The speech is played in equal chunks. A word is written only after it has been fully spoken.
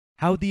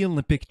How the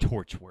Olympic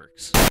torch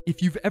works.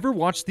 If you've ever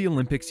watched the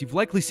Olympics, you've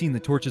likely seen the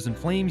torches and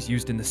flames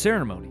used in the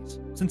ceremonies.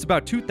 Since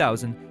about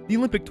 2000, the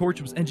Olympic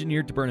torch was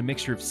engineered to burn a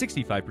mixture of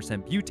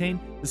 65% butane,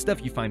 the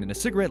stuff you find in a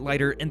cigarette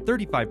lighter, and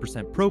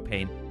 35%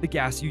 propane, the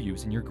gas you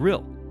use in your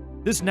grill.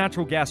 This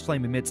natural gas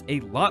flame emits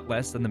a lot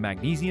less than the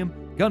magnesium,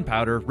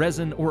 gunpowder,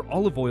 resin, or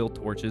olive oil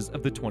torches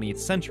of the 20th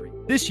century.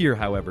 This year,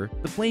 however,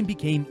 the flame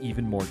became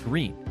even more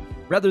green.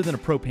 Rather than a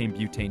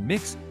propane-butane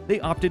mix, they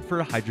opted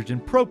for a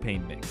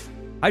hydrogen-propane mix.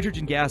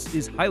 Hydrogen gas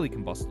is highly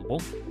combustible,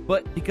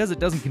 but because it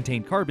doesn't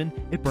contain carbon,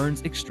 it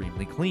burns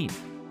extremely clean.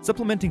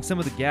 Supplementing some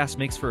of the gas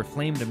makes for a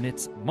flame that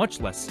emits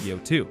much less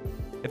CO2.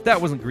 If that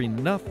wasn't green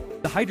enough,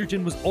 the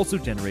hydrogen was also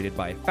generated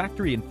by a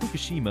factory in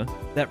Fukushima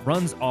that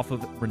runs off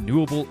of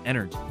renewable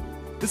energy.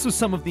 This was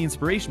some of the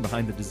inspiration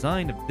behind the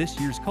design of this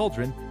year's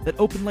cauldron that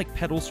opened like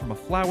petals from a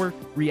flower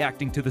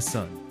reacting to the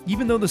sun.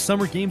 Even though the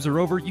Summer Games are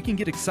over, you can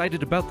get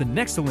excited about the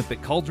next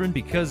Olympic cauldron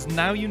because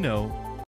now you know